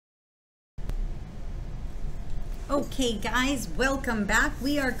Okay guys, welcome back.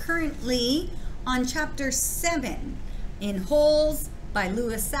 We are currently on chapter 7 in Holes by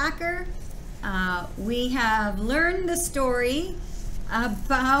Sachar. We have learned the story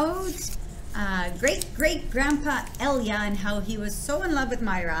about great-great-grandpa Elia and how he was so in love with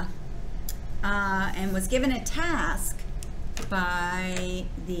Myra and was given a task by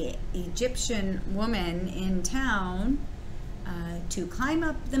the Egyptian woman in town to climb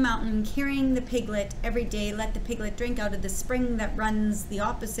up the mountain carrying the piglet every day, let the piglet drink out of the spring that runs the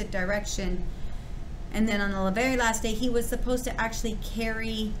opposite direction, and then on the very last day he was supposed to actually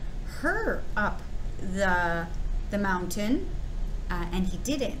carry her up the mountain, and he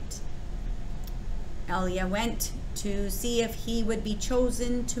didn't. Elia went to see if he would be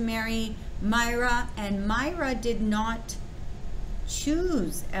chosen to marry Myra, and Myra did not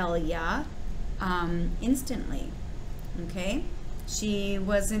choose Elia instantly. Okay, she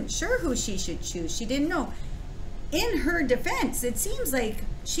wasn't sure who she should choose. She didn't know. In her defense, it seems like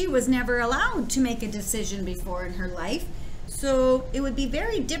she was never allowed to make a decision before in her life, so it would be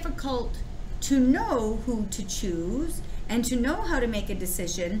very difficult to know who to choose and to know how to make a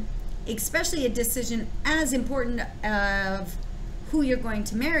decision, especially a decision as important of who you're going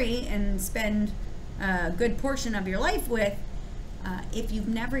to marry and spend a good portion of your life with, if you've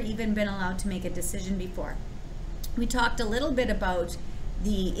never even been allowed to make a decision before. We talked a little bit about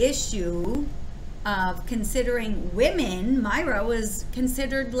the issue of considering women. Myra was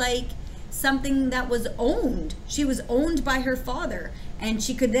considered like something that was owned. She was owned by her father, and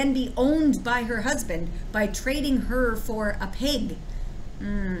she could then be owned by her husband by trading her for a pig.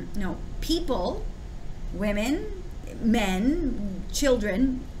 No, people, women, men,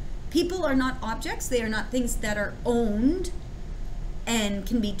 children, people are not objects. They are not things that are owned and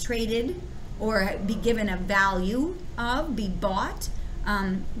can be traded or be given a value of, be bought.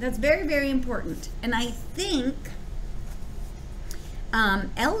 That's very, very important. And I think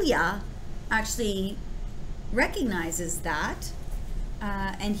Elia actually recognizes that,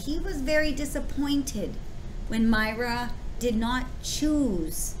 and he was very disappointed when Myra did not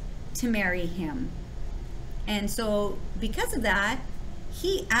choose to marry him. And so because of that,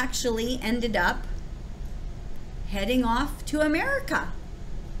 he actually ended up heading off to America,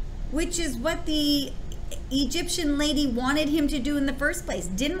 which is what the Egyptian lady wanted him to do in the first place.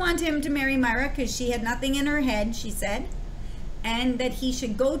 Didn't want him to marry Myra because she had nothing in her head, she said, and that he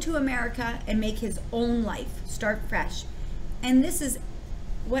should go to America and make his own life, start fresh. And this is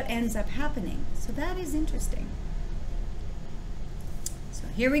what ends up happening. So that is interesting. So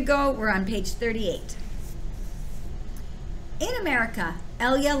here we go. We're on page 38. In America,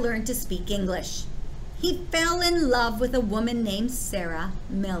 Elia learned to speak English. He fell in love with a woman named Sarah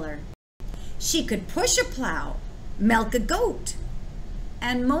Miller. She could push a plow, milk a goat,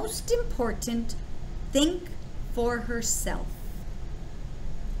 and most important, think for herself.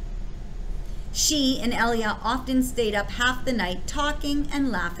 She and Elia often stayed up half the night talking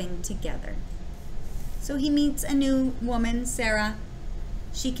and laughing together. So he meets a new woman, Sarah.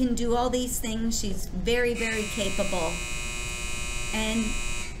 She can do all these things. She's very, very capable. And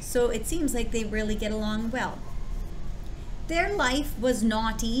so it seems like they really get along well. Their life was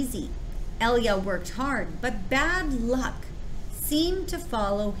not easy. Elia worked hard, but bad luck seemed to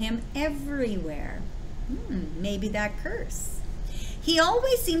follow him everywhere. Maybe that curse. He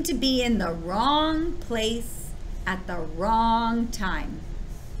always seemed to be in the wrong place at the wrong time.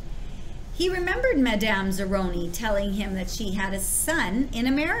 He remembered Madame Zeroni telling him that she had a son in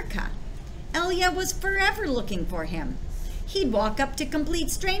America. Elia was forever looking for him. He'd walk up to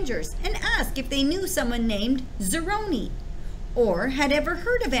complete strangers and ask if they knew someone named Zeroni or had ever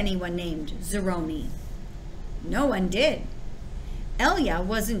heard of anyone named Zeroni. No one did. Elia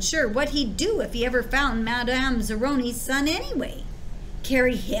wasn't sure what he'd do if he ever found Madame Zeroni's son anyway.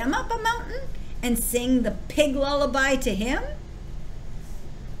 Carry him up a mountain and sing the pig lullaby to him?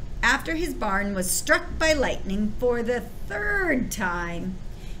 After his barn was struck by lightning for the 3rd time,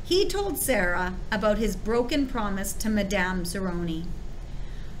 he told Sarah about his broken promise to Madame Zeroni.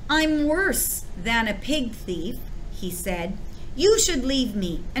 "I'm worse than a pig thief," he said. "You should leave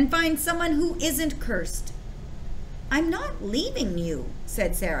me and find someone who isn't cursed." "I'm not leaving you,"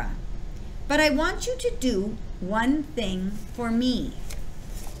 said Sarah, "but I want you to do one thing for me."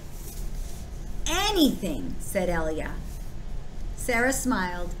 "Anything," said Elia. Sarah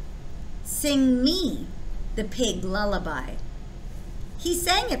smiled. "Sing me the pig lullaby." He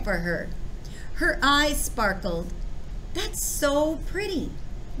sang it for her. Her eyes sparkled. "That's so pretty.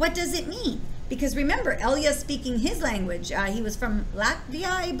 What does it mean?" Because remember, Elia's speaking his language. He was from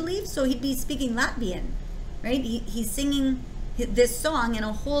Latvia, I believe, so he'd be speaking Latvian, right? He's singing this song in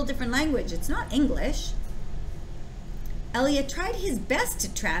a whole different language. It's not English. Elliot tried his best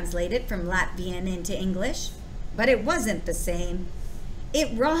to translate it from Latvian into English, but it wasn't the same.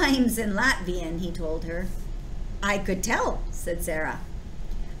 It rhymes in Latvian, he told her. I could tell, said Sarah.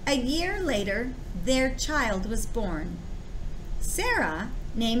 A year later, their child was born. Sarah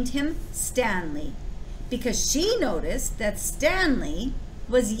named him Stanley because she noticed that Stanley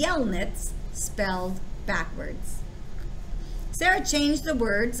was Yelnats spelled backwards. Sarah changed the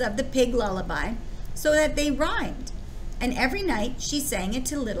words of the pig lullaby so that they rhymed, and every night she sang it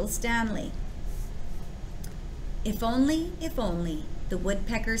to little Stanley. If only, the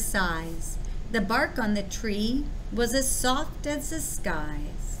woodpecker sighs, the bark on the tree was as soft as the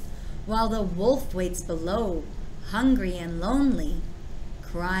skies, while the wolf waits below, hungry and lonely,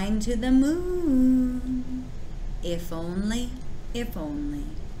 crying to the moon. If only, if only.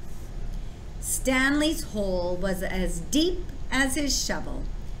 Stanley's hole was as deep as his shovel,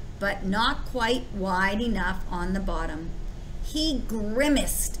 but not quite wide enough on the bottom. He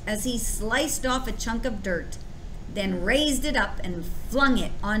grimaced as he sliced off a chunk of dirt, then raised it up and flung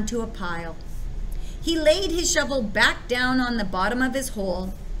it onto a pile. He laid his shovel back down on the bottom of his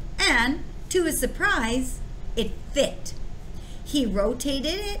hole, and, to his surprise, it fit. He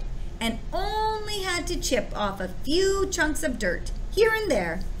rotated it and only had to chip off a few chunks of dirt here and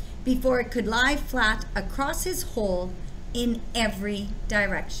there before it could lie flat across his hole in every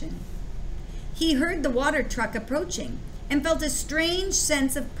direction. He heard the water truck approaching and felt a strange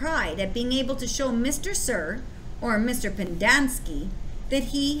sense of pride at being able to show Mr. Sir, or Mr. Pendanski, that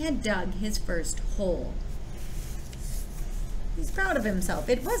he had dug his first hole. He's proud of himself.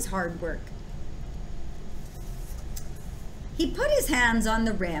 It was hard work. He put his hands on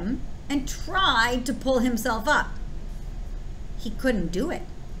the rim and tried to pull himself up. He couldn't do it.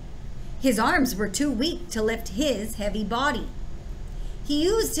 His arms were too weak to lift his heavy body. He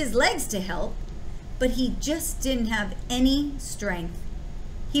used his legs to help, but he just didn't have any strength.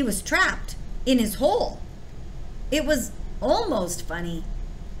 He was trapped in his hole. It was almost funny,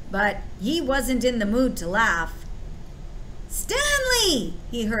 but he wasn't in the mood to laugh. "Stanley!"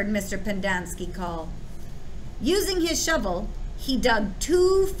 he heard Mr. Pendanski call. Using his shovel, he dug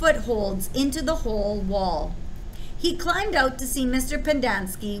 2 footholds into the hole wall. He climbed out to see Mr.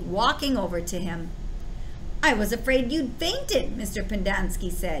 Pendanski walking over to him. "I was afraid you'd fainted," Mr.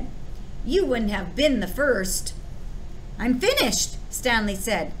 Pendanski said. "You wouldn't have been the first." "I'm finished," Stanley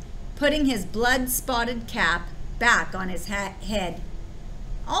said, putting his blood-spotted cap back on his head.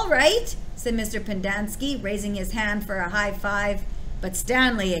 "All right," said Mr. Pendanski, raising his hand for a high five, but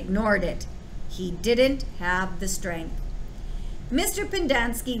Stanley ignored it. He didn't have the strength. Mr.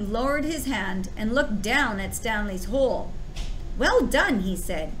 Pendanski lowered his hand and looked down at Stanley's hole. "Well done," he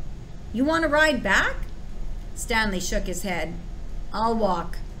said. "You want to ride back?" Stanley shook his head. "I'll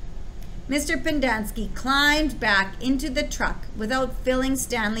walk." Mr. Pendanski climbed back into the truck without filling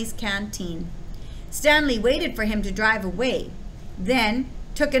Stanley's canteen. Stanley waited for him to drive away, then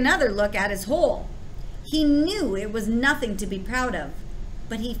took another look at his hole. He knew it was nothing to be proud of,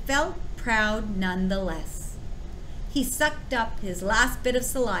 but he felt proud nonetheless. He sucked up his last bit of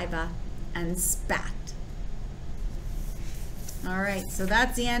saliva and spat. All right, so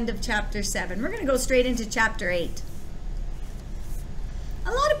that's the end of chapter 7. We're going to go straight into chapter 8.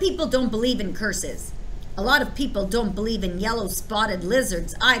 A lot of people don't believe in curses. A lot of people don't believe in yellow-spotted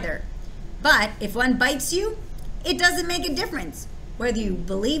lizards either. But if one bites you, it doesn't make a difference whether you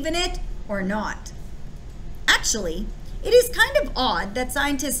believe in it or not. Actually, it is kind of odd that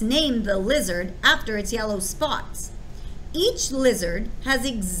scientists named the lizard after its yellow spots. Each lizard has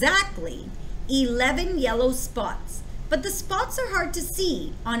exactly 11 yellow spots, but the spots are hard to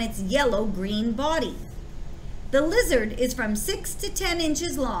see on its yellow-green body. The lizard is from 6 to 10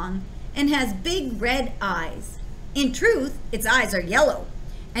 inches long and has big red eyes. In truth, its eyes are yellow,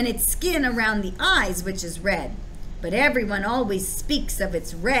 and its skin around the eyes which is red, but everyone always speaks of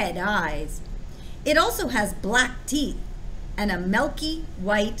its red eyes. It also has black teeth and a milky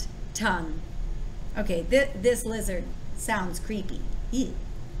white tongue. Okay, this lizard sounds creepy. Ew.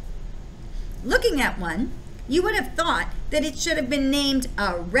 Looking at one, you would have thought that it should have been named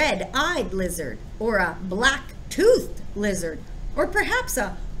a red-eyed lizard, or a black-toothed lizard, or perhaps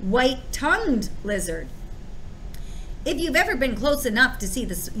a white-tongued lizard. If you've ever been close enough to see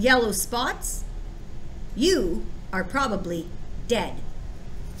the yellow spots, you are probably dead.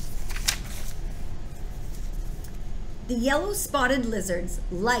 The yellow-spotted lizards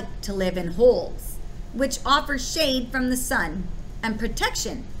like to live in holes, which offer shade from the sun and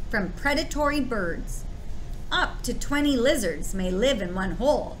protection from predatory birds. Up to 20 lizards may live in one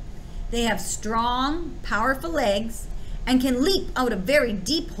hole. They have strong, powerful legs and can leap out of very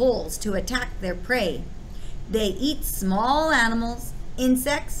deep holes to attack their prey. They eat small animals,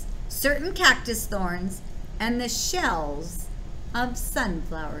 insects, certain cactus thorns, and the shells of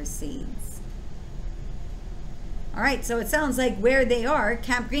sunflower seeds. All right, so it sounds like where they are,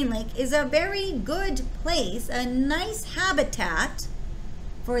 Camp Green Lake, is a very good place, a nice habitat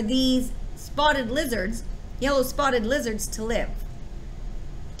for these spotted lizards, yellow spotted lizards, to live.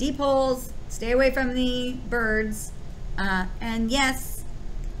 Deep holes, stay away from the birds, and yes,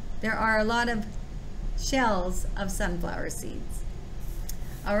 there are a lot of shells of sunflower seeds.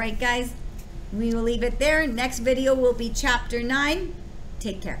 All right, guys, we will leave it there. Next video will be chapter 9.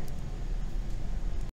 Take care.